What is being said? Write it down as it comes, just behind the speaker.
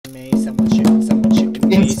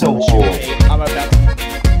Pizza War. I'm about to...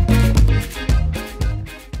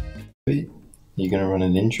 Wait, you gonna run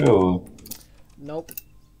an intro or? Nope.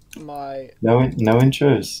 My No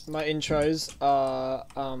intros. my intros are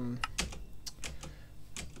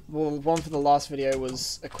well, one for the last video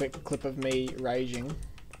was a quick clip of me raging.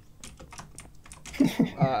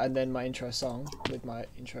 And then my intro song with my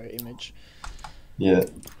intro image. Yeah.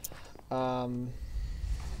 And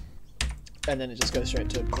then it just goes straight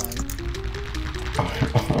to playing.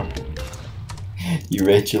 You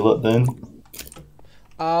rage a lot then?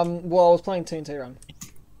 Well, I was playing TNT Run.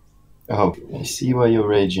 Oh, I see why you're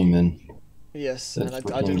raging then. Yes, That and I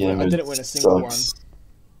fucking didn't win a single sucks.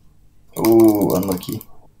 one. Ooh, unlucky.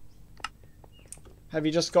 Have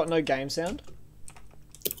you just got no game sound?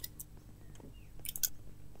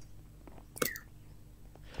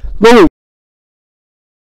 No.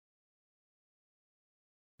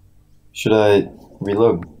 Should I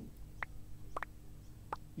reload?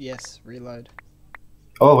 Yes, reload.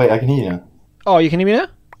 Oh wait, I can hear you now. Oh, you can hear me now?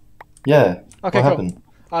 Yeah. Okay, what cool. happened?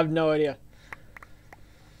 I have no idea.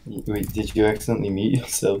 Wait, did you accidentally mute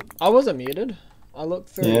yourself? I wasn't muted. I looked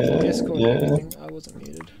through Discord and everything. I wasn't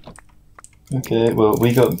muted. Okay, well,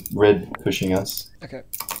 we got red pushing us. Okay.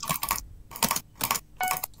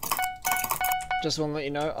 Just want to let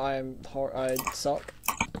you know I suck.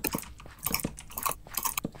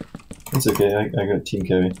 It's okay, I got team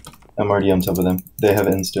carry. I'm already on top of them. They have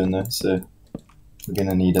endstone though, so we're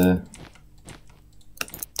gonna need a...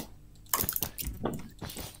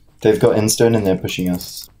 They've got endstone and they're pushing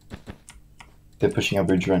us. They're pushing our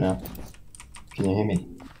bridge right now. Can you hear me?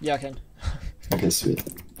 Yeah, I can. Okay, sweet.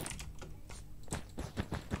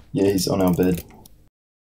 Yeah, he's on our bed.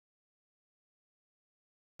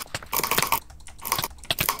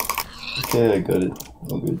 Okay, I got it.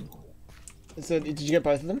 All good. So, did you get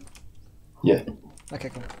both of them? Yeah, Okay,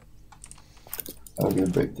 cool. I'll go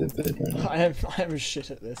break the bed right now. I am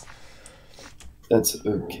shit at this. That's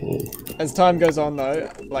okay. As time goes on though,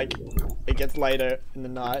 like, it gets later in the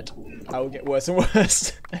night, I will get worse and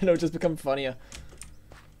worse, and it'll just become funnier.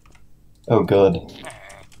 Oh god.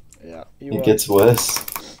 Yeah. It gets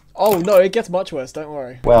worse. Oh no, it gets much worse, don't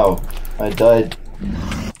worry. Wow, I died.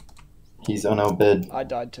 He's on our bed. I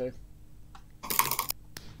died too.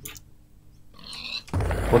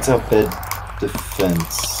 What's our bed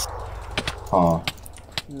defense? Huh.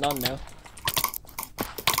 None now.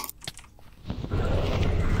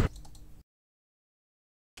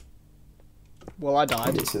 Well, I died.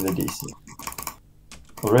 Okay, so they're decent.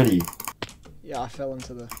 Already? Yeah, I fell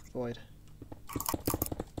into the void.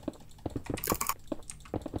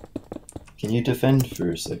 Can you defend for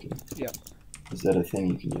a second? Yeah. Is that a thing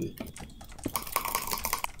you can do?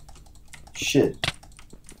 Shit.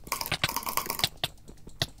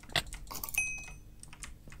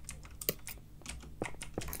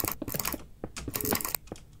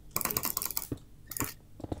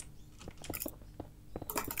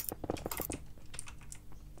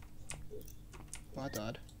 I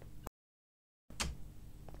died.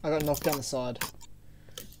 I got knocked down the side.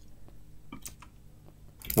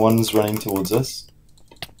 One's running towards us.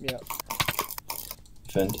 Yeah.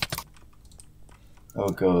 Defend. Oh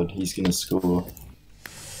god, he's gonna score.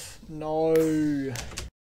 No.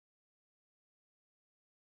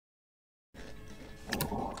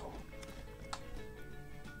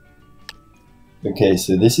 Okay,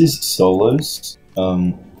 so this is solos,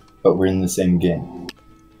 but we're in the same game.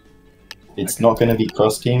 It's not gonna be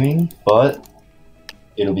cross-teaming, but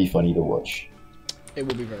it'll be funny to watch. It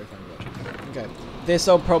will be very funny to watch. Okay. This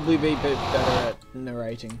I'll probably be a bit better at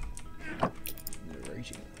narrating.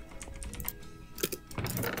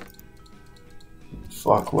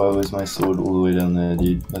 Fuck, why was my sword all the way down there,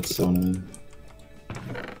 dude? That's so annoying.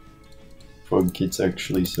 Frog kit's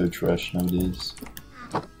actually so trash nowadays.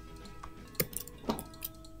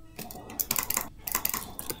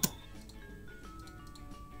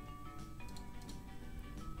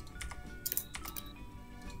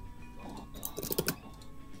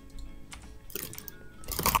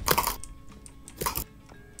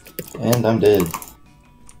 And I'm dead.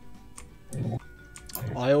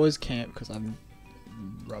 I always camp because I'm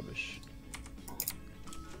rubbish.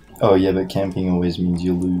 Oh yeah, but camping always means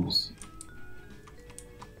you lose.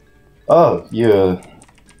 Oh, you're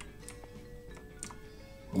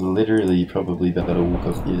literally probably about to walk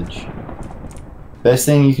off the edge. Best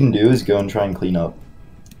thing you can do is go and try and clean up.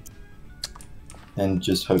 And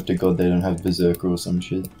just hope to god they don't have Berserker or some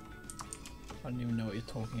shit. I don't even know what you're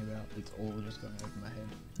talking about. It's all just going over my head.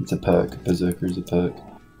 It's a perk. Berserker is a perk.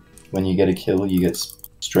 When you get a kill, you get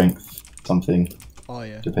strength something. Oh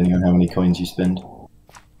yeah. Depending on how many coins you spend.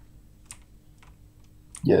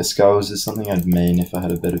 Yeah, Skywars is something I'd main if I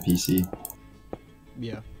had a better PC.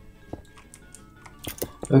 Yeah.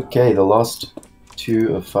 Okay, the last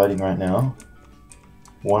two are fighting right now.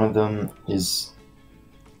 One of them is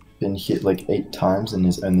been hit like 8 times and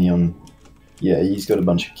is only on... Yeah, he's got a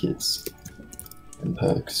bunch of kits and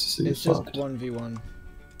perks, so you're It's just fucked. 1v1.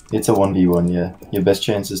 It's a 1v1, yeah. Your best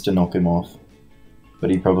chance is to knock him off.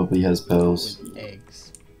 But he probably has pearls. With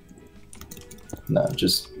eggs. No,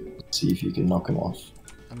 just see if you can knock him off.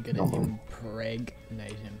 I'm gonna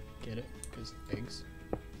impregnate him. Get it? Because eggs.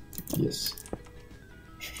 Yes.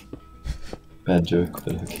 Bad joke,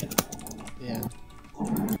 but okay. Yeah.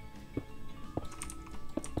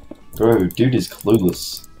 Bro, dude is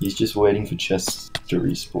clueless. He's just waiting for chests to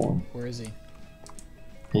respawn. Where is he?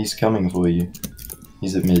 He's coming for you.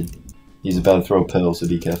 He's at mid. He's about to throw a pearl, so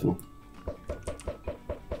be careful.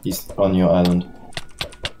 He's on your island.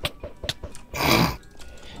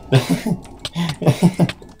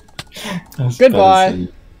 Goodbye!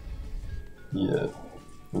 Yeah.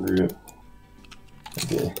 RIP.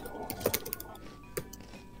 Okay.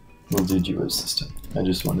 We'll do duos this time. I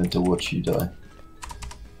just wanted to watch you die.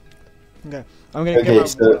 Okay. I'm gonna get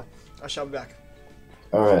my water. I shall be back.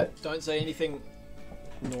 Alright. Don't say anything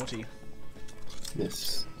naughty.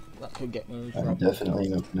 Yes. That could get me in I'm trouble. definitely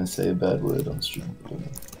not gonna say a bad word on stream.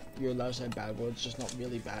 You're allowed to say bad words, just not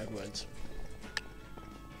really bad words.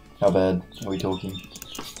 How bad are we talking?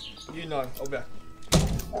 You know, I'll be back.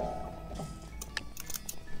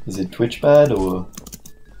 Is it Twitch bad or?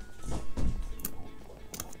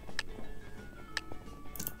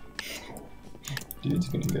 Dude's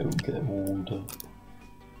gonna go get water.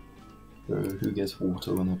 Bro, who gets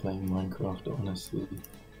water when they're playing Minecraft, honestly?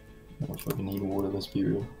 I don't fucking need water, let's be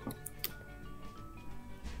real.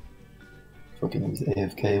 Fucking use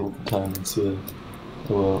AFK all the time, I swear.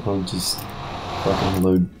 Or I'll just fucking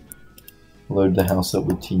load the house up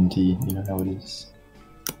with TNT, you know how it is.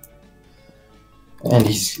 And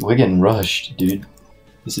we're getting rushed, dude.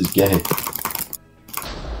 This is gay.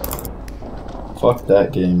 Fuck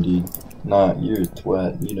that game, dude. Nah, you're a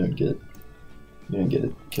twat. You don't get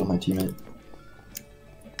it. Kill my teammate.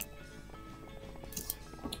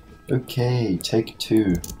 Okay, take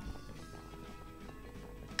 2.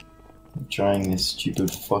 I'm trying this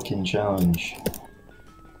stupid fucking challenge.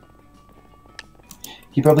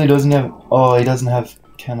 He probably doesn't have... Oh, he doesn't have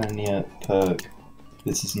Cannoneer perk.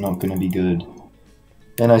 This is not gonna be good.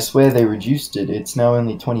 And I swear they reduced it. It's now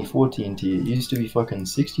only 24 TNT. It used to be fucking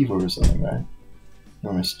 64 or something, right?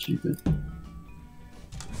 Or am I stupid?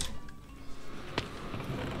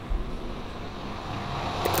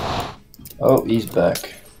 Oh, he's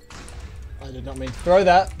back. I did not mean to throw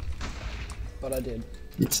that, but I did.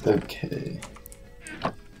 It's okay.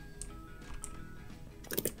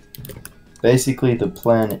 Basically, the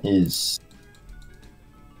plan is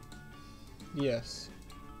Yes.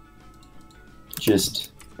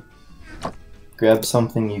 just grab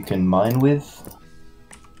something you can mine with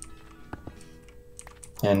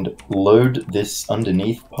and load this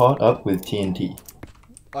underneath part up with TNT.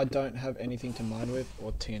 I don't have anything to mine with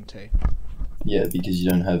or TNT. Yeah, because you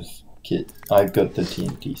don't have kit. I've got the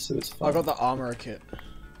TNT, so it's fine. I got the armor kit.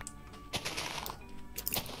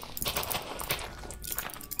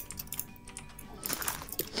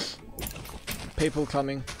 People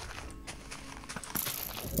coming.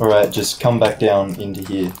 Alright, just come back down into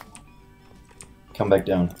here. Come back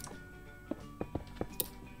down.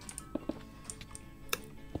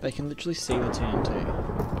 They can literally see the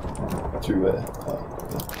TNT. Through where? Oh,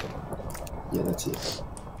 yeah, that's it.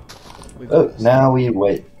 Oh, now we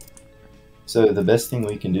wait. So the best thing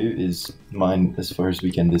we can do is mine as far as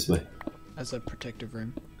we can this way. As a protective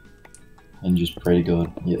room. And just pray to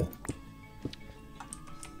God, yeah.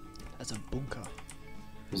 As a bunker.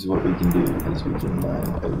 This is what we can do, is we can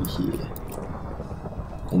mine over here.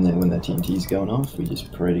 And then when that TNT's going off, we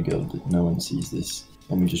just pray to God that no one sees this.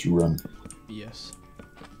 And we just run. Yes.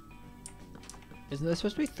 Isn't there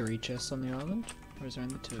supposed to be 3 chests on the island? Or is there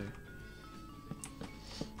only 2?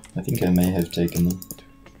 I think I may have taken them.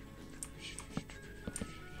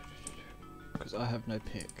 Because I have no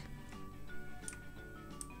pick.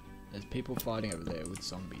 There's people fighting over there with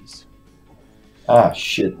zombies. Ah,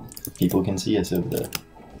 shit. People can see us over there.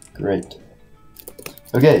 Great.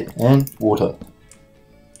 Okay, and water.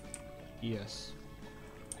 Yes.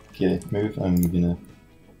 Okay, move. I'm gonna...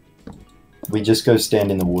 We just go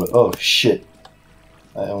stand in the water. Oh, shit.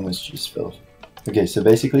 I almost just fell. Okay, so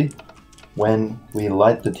basically, when we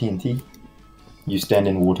light the TNT, you stand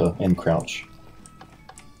in water and crouch.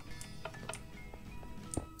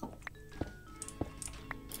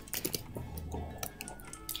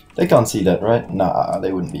 They can't see that, right? Nah,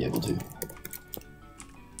 they wouldn't be able to.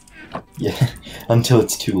 Yeah, until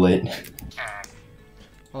it's too late.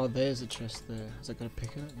 Oh, there's a chest there. Has I got a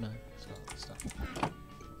pick in it? No, it's got stuff.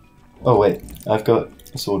 Oh wait, I've got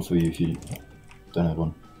a sword for you if you don't have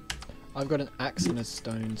one. I've got an axe and a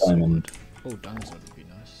stone Diamond. sword. Oh, diamond sword would be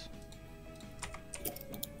nice.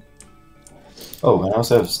 Oh, and I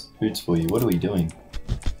also have boots for you. What are we doing?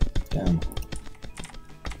 Damn.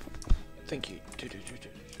 Thank you.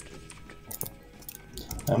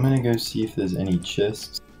 I'm gonna go see if there's any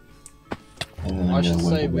chests. And then I should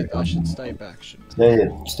stay back, shouldn't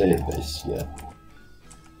I? Stay at base, yeah.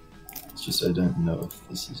 It's just I don't know if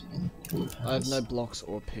this has been... I have no blocks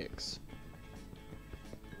or picks.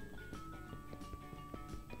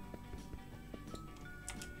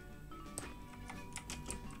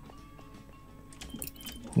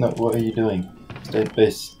 No, what are you doing? Stay at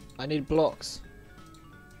base. I need blocks.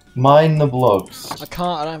 Mine the blocks. I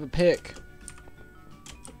can't, I don't have a pick.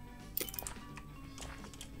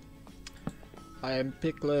 I am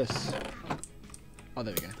pickless. Oh,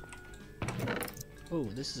 there we go. Oh,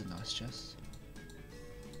 this is a nice chest.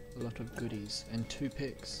 A lot of goodies and 2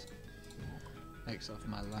 picks. Makes up for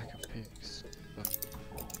my lack of picks.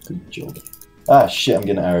 Good job. Ah, shit, I'm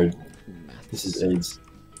getting arrowed. Maths. This is AIDS.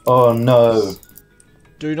 Oh no.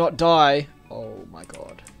 Do not die. Oh my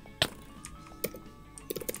god.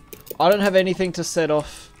 I don't have anything to set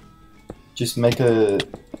off. Just make a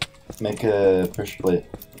pressure plate.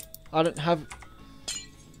 I don't have...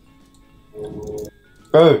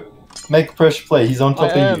 Bro, make a pressure plate. He's on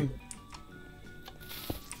top of you.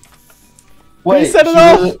 Wait, he set it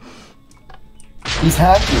off! He's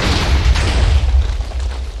hacking.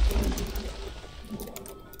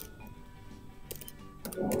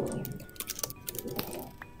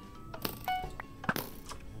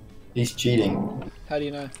 He's cheating. How do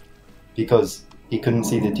you know? Because he couldn't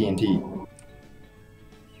see the TNT.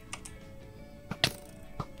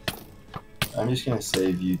 I'm just gonna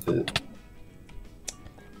save you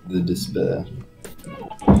the despair.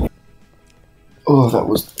 Oh, that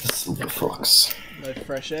was the silver fox. No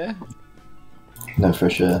fresh air? No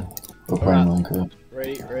fresh air. Or playing Minecraft.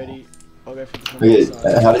 Ready. I'll go for the Okay,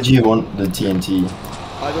 side. how did you want the TNT?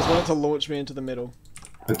 I just want it to launch me into the middle.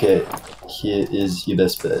 Okay, here is your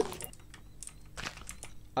best bet.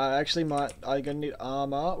 I actually might... I'm gonna need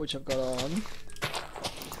armor, which I've got on.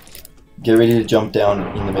 Get ready to jump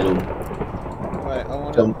down in the middle. Wait, I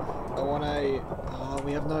want Jump. I want a... Oh,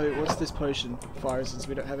 we have no... What's this potion? Fire resistance.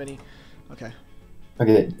 We don't have any... Okay.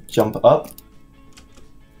 Okay, jump up.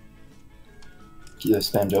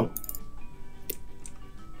 Spam jump.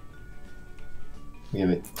 Okay,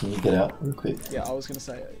 wait, can you get out real quick? Yeah, I was gonna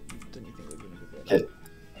say... Didn't you think we were gonna be better? Okay.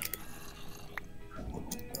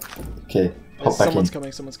 Okay, hop back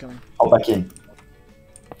in. Someone's coming. Hop back in.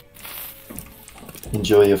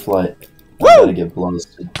 Enjoy your flight. Woo! I'm gonna get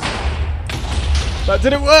blasted. That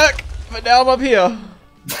didn't work! But now I'm up here!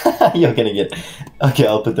 You're gonna get... Okay,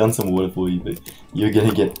 I'll put down some water for you, but you're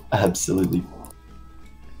gonna get absolutely...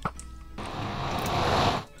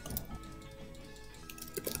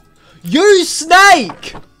 You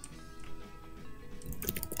snake!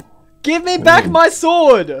 Give me back my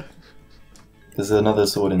sword! There's another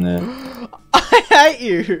sword in there. I hate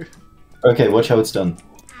you! Okay, watch how it's done.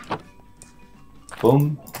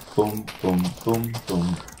 Boom, boom, boom, boom,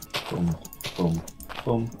 boom, boom, boom,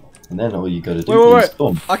 boom. And then all you gotta do is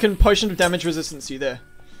boom. I can potion of damage resistance you there.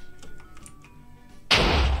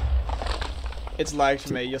 It's lagged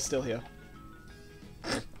for me, you're still here.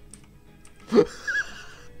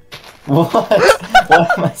 What? Why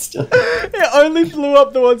am I still... It only blew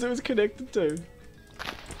up the ones it was connected to.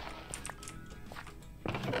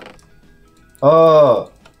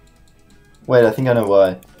 Oh! Wait, I think I know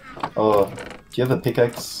why. Oh, do you have a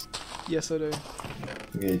pickaxe? Yes, I do.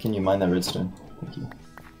 Okay, can you mine that redstone? Thank you.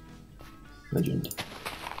 Legend.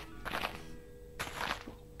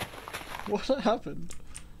 What happened?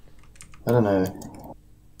 I don't know.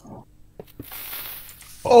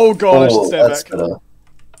 Oh gosh, Oh, stand that's back. better.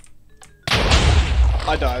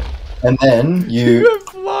 I died. And then you... You're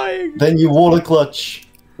flying! Then you water clutch.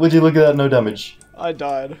 Would you look at that? No damage. I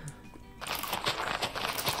died.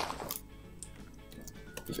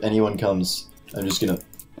 If anyone comes, I'm just gonna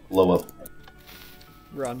blow up.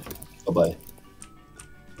 Run. Bye-bye.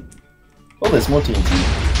 Oh, there's more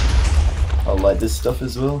TNT. I'll light this stuff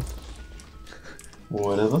as well. Or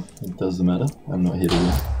whatever. It doesn't matter. I'm not here to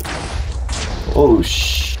win. Oh,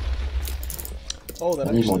 shh. Oh, that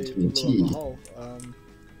I need more actually blew TNT. up the hole.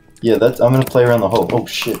 Yeah, that's. I'm gonna play around the hole. Oh,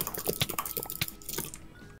 shit.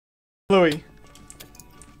 Louis.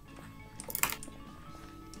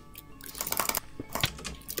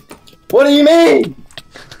 What do you mean?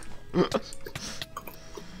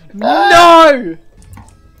 No!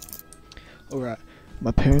 Alright.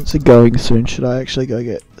 My parents are going soon. Should I actually go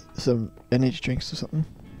get some energy drinks or something?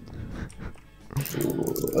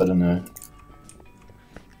 Ooh, I don't know.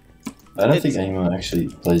 I don't think anyone actually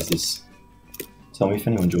plays this. Tell me if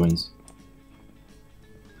anyone joins.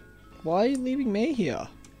 Why are you leaving me here?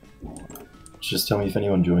 Just tell me if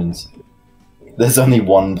anyone joins. There's only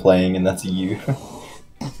one playing, and that's you.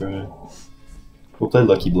 Bro. We'll play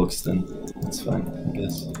Luckyblocks then. That's fine, I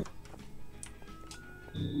guess.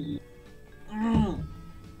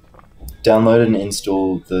 Download and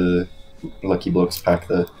install the Luckyblocks pack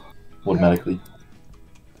though, automatically.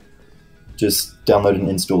 Just download and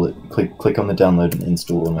install it. Click on the download and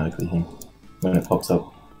install automatically thing when it pops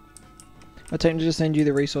up. I tend to just send you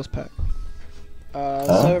the resource pack.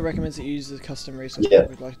 So it recommends that you use the custom resource pack.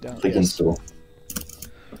 We'd like to download. Click install.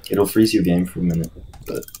 It'll freeze your game for a minute,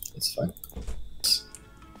 but it's fine.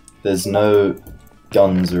 There's no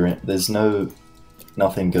guns or there's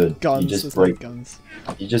nothing good. Guns. You just break guns.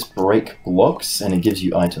 You just break blocks and it gives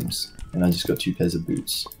you items. And I just got 2 pairs of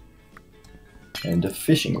boots and a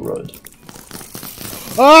fishing rod.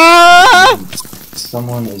 Ah!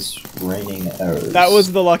 Someone is raining arrows. That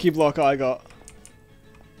was the lucky block I got.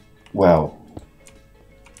 Wow.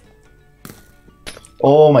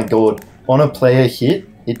 Oh my god. On a player hit,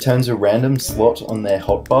 it turns a random slot on their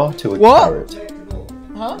hotbar to a carrot.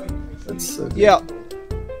 Huh? That's so good. Yeah.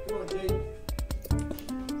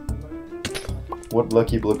 What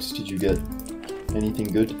lucky blocks did you get? Anything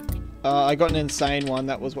good? I got an insane one.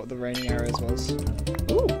 That was what the raining arrows was.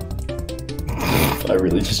 Ooh. I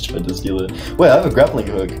really just tried to steal it. Wait, I have a grappling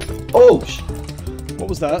hook. Oh! What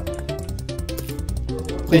was that?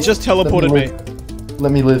 It just teleported me.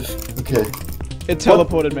 Let me live. Okay. It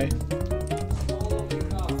teleported me.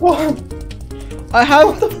 What? I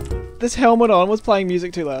have this helmet on. Was playing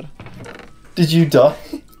music too loud. Did you die?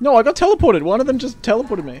 No, I got teleported. One of them just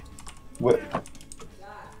teleported me. Where?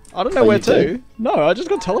 I don't know where to. No, I just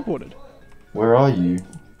got teleported. Where are you?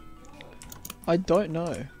 I don't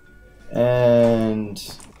know. And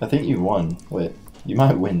I think you won. Wait, you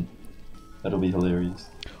might win. That'll be hilarious.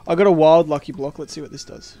 I got a wild lucky block. Let's see what this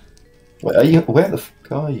does. Wait, are you? Where the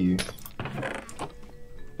fuck are you?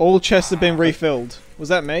 All chests have been refilled. Was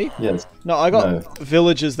that me? Yes. No, I got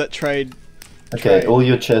villagers that trade. Okay, all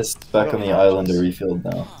your chests back on the island are refilled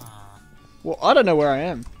now. Well, I don't know where I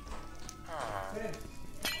am.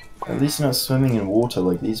 At least you're not swimming in water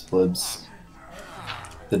like these plebs.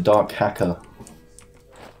 The dark hacker.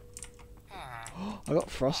 I got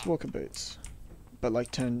frostwalker boots, but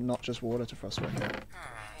like turn not just water to frostwalker.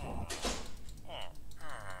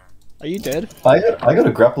 Are you dead? I got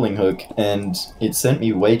a grappling hook and it sent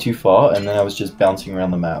me way too far, and then I was just bouncing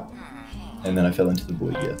around the map, and then I fell into the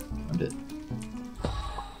void. Yeah, I'm dead.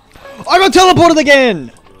 I got teleported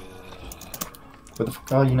again. Where the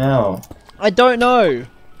fuck are you now? I don't know.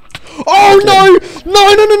 Oh no!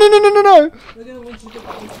 No! No! No! No! No! No! No!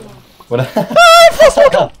 What?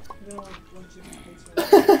 Frostwalker!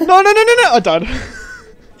 No! No! No! No! No! I died.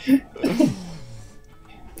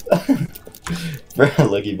 Bro,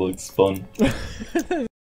 Luckyblock's fun.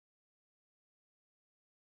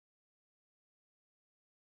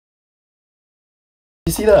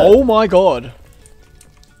 You see that? Oh my god.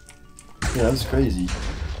 Yeah, that was crazy.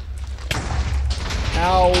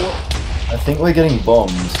 Ow. I think we're getting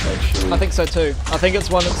bombed, actually. I think so too. I think it's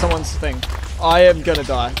someone's thing. I am gonna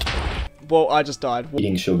die. Well, I just died.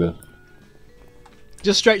 Eating sugar.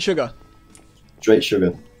 Just straight sugar. Straight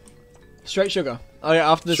sugar. Straight sugar. Oh yeah,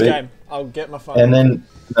 after this game, I'll get my phone. And then,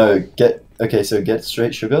 so get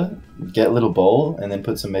straight sugar, get a little bowl, and then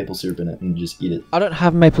put some maple syrup in it and just eat it. I don't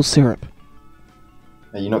have maple syrup.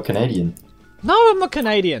 Are you not Canadian? No, I'm not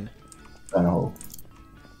Canadian. Oh.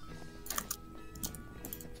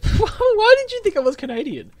 Why did you think I was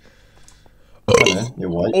Canadian? I don't know, you're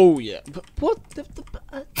white. Oh yeah. But what?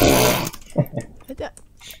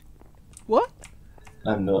 What?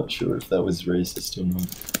 I'm not sure if that was racist or not.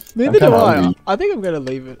 Neither do I. I think I'm gonna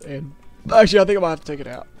leave it in. Actually, I think I might have to take it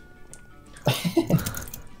out.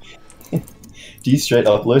 Do you straight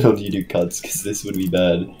upload or do you do cuts? Because this would be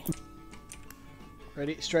bad.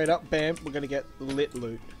 Ready? Straight up, bam, we're gonna get lit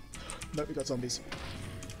loot. Nope, we got zombies.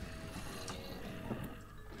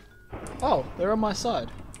 Oh, they're on my side.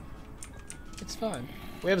 It's fine.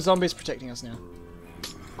 We have zombies protecting us now.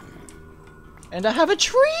 And I have a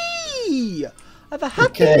tree! I have a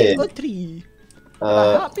happy little tree.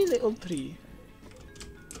 A happy little tree.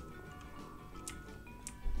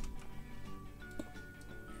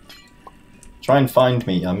 Try and find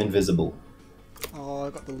me, I'm invisible. Oh, I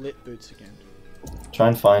got the lit boots again. Try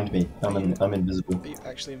and find me, I'm invisible. Are you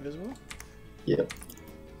actually invisible? Yep.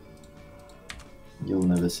 You'll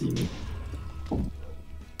never see me.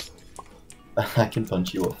 I can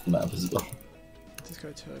punch you off the map as well. Let's go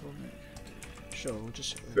turtleneck. Sure, we'll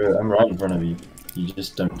just... Bro, I'm right in front of you. You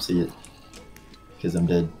just don't see it. Because I'm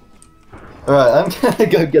dead. Alright, I'm gonna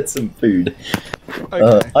go get some food.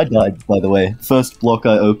 Okay. I died, by the way. First block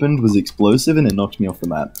I opened was explosive and it knocked me off the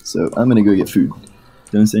map. So I'm gonna go get food.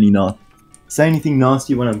 Don't say anything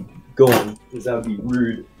nasty when I'm gone, because that would be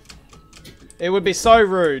rude. It would be so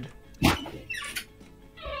rude. It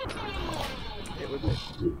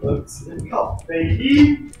would be.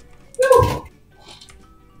 Baby! I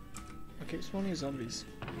keep spawning zombies.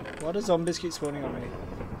 Why do zombies keep spawning on me?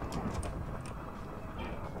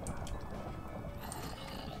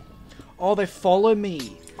 Oh, they follow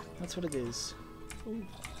me. That's what it is. Ooh.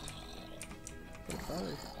 Good bow.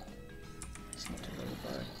 It's not too bad a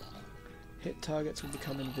bow. Hit targets will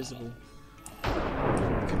become invisible.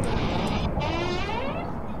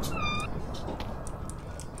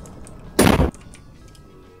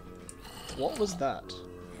 What was that?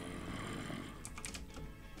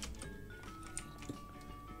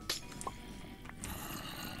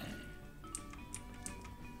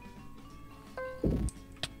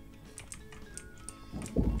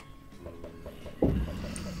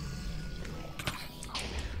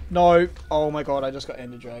 No! Oh my god, I just got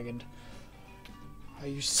Ender Dragoned. Are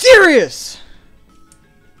you serious?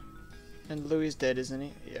 And Louis is dead, isn't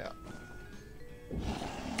he? Yeah.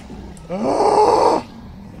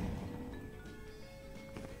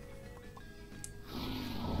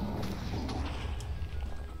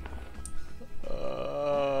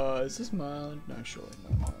 Is this mine? No, surely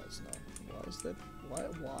not. No, it's not. Why is that? Why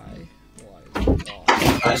is it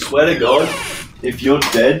not? I swear to God, if you're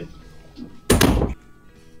dead...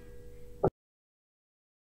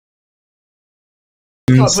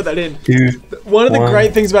 Can't put that in. One of the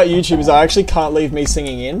great things about YouTube is I actually can't leave me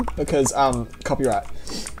singing in because copyright.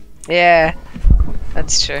 Yeah,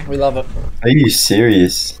 that's true. We love it. Are you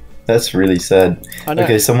serious? That's really sad. I know.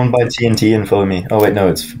 Okay, someone buy TNT and follow me. Oh wait, no,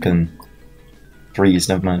 it's fucking freeze.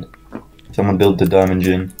 Never mind. Someone build the diamond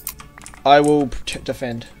gym. I will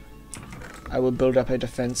defend. I will build up a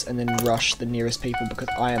defense and then rush the nearest people because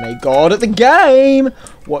I am a god at the game.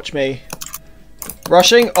 Watch me.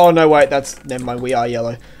 Rushing? Oh no, wait, that's... Never mind, we are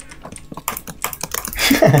yellow.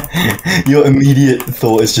 Your immediate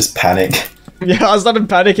thought is just panic. Yeah, I started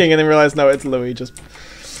panicking and then realised, no, it's Louis, just...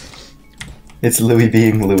 It's Louis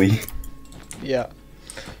being Louis. Yeah.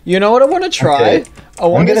 You know what I want to try? Okay.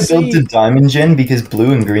 I'm gonna build the diamond gen because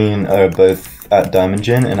blue and green are both at diamond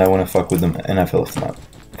gen and I want to fuck with them and I fell off the map.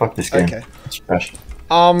 Fuck this game. Okay. It's trash.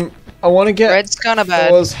 I want to get Red's kinda bad.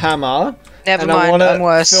 Thor's hammer. Never and mind, I'm I want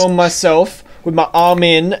worse. to film myself with my arm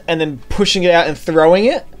in and then pushing it out and throwing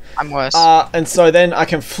it. I'm worse. And so then I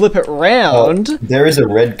can flip it round. There is a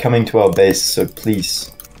red coming to our base, so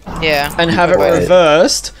please. Yeah. And have it Wait.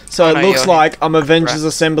 reversed, so Oh, it no, looks you're- like I'm Avengers right.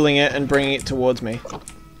 assembling it and bringing it towards me.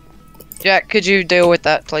 Jack, could you deal with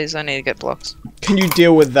that, please? I need to get blocks. Can you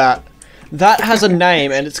deal with that? That has a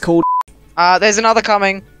name and it's called... There's another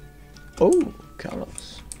coming. Oh,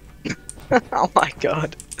 Carlos. Oh my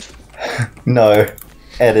god. No.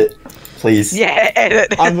 Edit. Please. Yeah,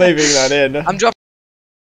 edit. I'm leaving that in. I'm dropping.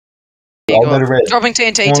 I'll go to red. Dropping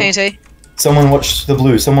TNT, TNT. Someone watch the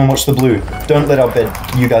blue. Someone watch the blue. Don't let our bed.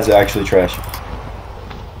 You guys are actually trash.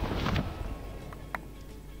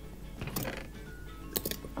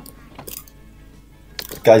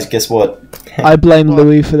 Guys, guess what? I blame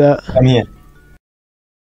Louis for that. Come here.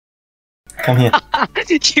 Come here.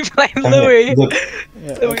 You blame Come Louis. here. Look.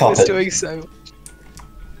 Louis was Carpet. doing so.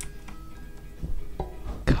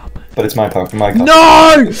 But it's my carpet. My carpet.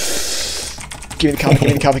 No! Give me the carpet, give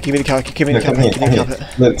me the carpet, give me the carpet, give me the Look, come carpet, here, give me the come here.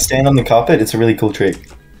 carpet. Look, stand on the carpet. It's a really cool trick.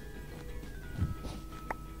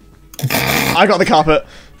 I got the carpet.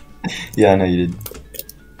 Yeah, I know you did.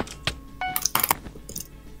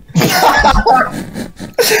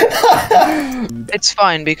 It's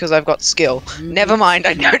fine because I've got skill. Never mind,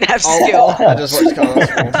 I don't have Oh, skill. I just watched Carlos.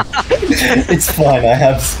 It's fine. I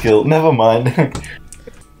have skill. Never mind.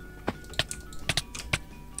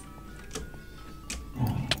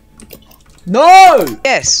 No!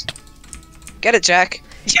 Yes. Get it, Jack.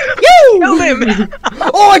 Woo! Kill him.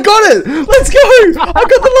 Oh, I got it! Let's go! I got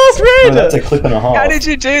the last Oh, red! that's a clip and a half. How did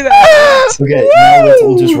you do that? Okay, now let's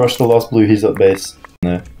all just rush the last blue. He's up base.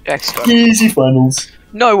 No. Jack's got it. Easy finals.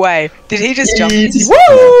 No way. Did he just jump? Easy. Woo!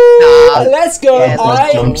 Nah. Let's go! Yeah,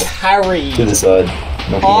 I jumped carried. To the side.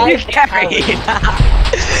 Nothing I You carried.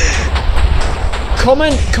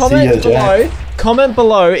 Comment See ya, below. Jack. Comment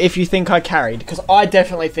below if you think I carried, because I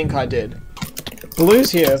definitely think I did.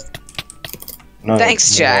 Blue's here. No,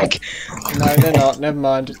 Thanks, no. Jack. No, they're not. Never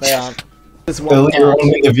mind. They aren't. Earlier on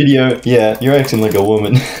in the video, yeah, you're acting like a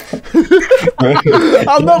woman.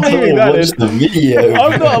 I'm not leaving that Watch in. the video.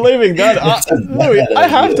 I'm not leaving that. Louis, I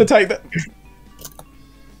have to take that.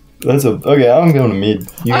 That's a okay. I'm going to mid.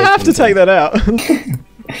 You I guys have can to take that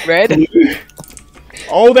out. Red.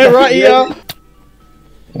 Oh, they're right here.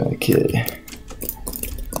 Okay.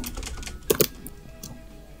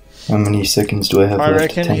 How many seconds do I have I left?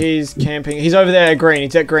 reckon 10. he's camping. He's over there at green.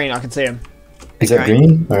 He's at green. I can see him. Is that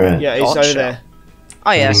green? Alright. Yeah, he's Gotcha. over there.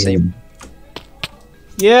 Oh yeah, I see.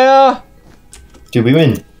 Yeah. Did we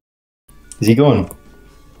win? Is he gone?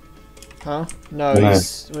 Huh? No. No.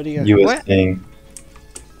 He's, where'd he go? You were What? saying.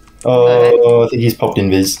 Oh, I think he's popped in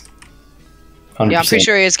Viz. 100%. Yeah, I'm pretty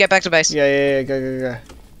sure he is. Get back to base. Yeah. Go.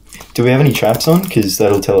 Do we have any traps on? Because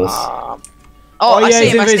that'll tell us. Oh, I yeah, see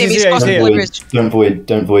he's him. I in see Viz, him. He's he's crossing here. the bridge. Don't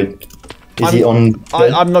void. Is he on?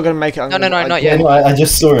 bed? I'm not gonna make it. No, not Yeah, yet. no, I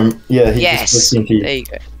just saw him. Yeah, he Yes. just into you. There you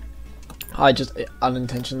go. I just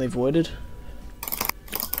unintentionally voided.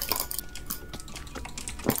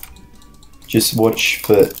 Just watch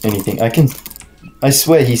for anything. I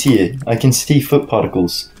swear he's here. I can see foot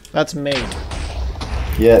particles. That's me.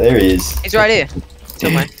 Yeah, there he is. He's right here.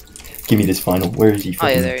 Somewhere. Give me this final. Where is he? Oh,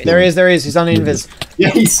 yeah, fucking- there he is. There he is. He's on invis. Yeah,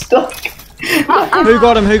 he's stuck. Who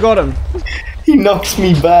got him? He knocks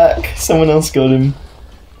me back. Someone else got him.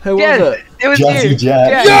 Who Yeah, was it? it was Jazzy you.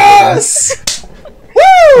 Jack. Yes!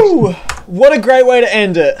 Woo! What a great way to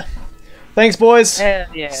end it. Thanks, boys. Hell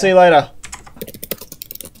yeah. See you later.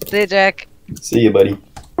 See you, Jack. See you, buddy.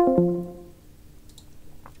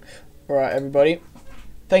 Alright, everybody.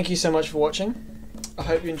 Thank you so much for watching. I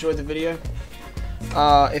hope you enjoyed the video.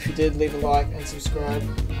 If you did, leave a like and subscribe. It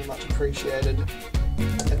would be much appreciated.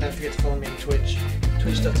 And don't forget to follow me on Twitch.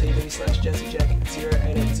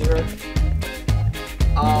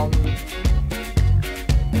 Twitch.tv/JazzyJack0880. I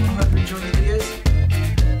hope you enjoyed the video.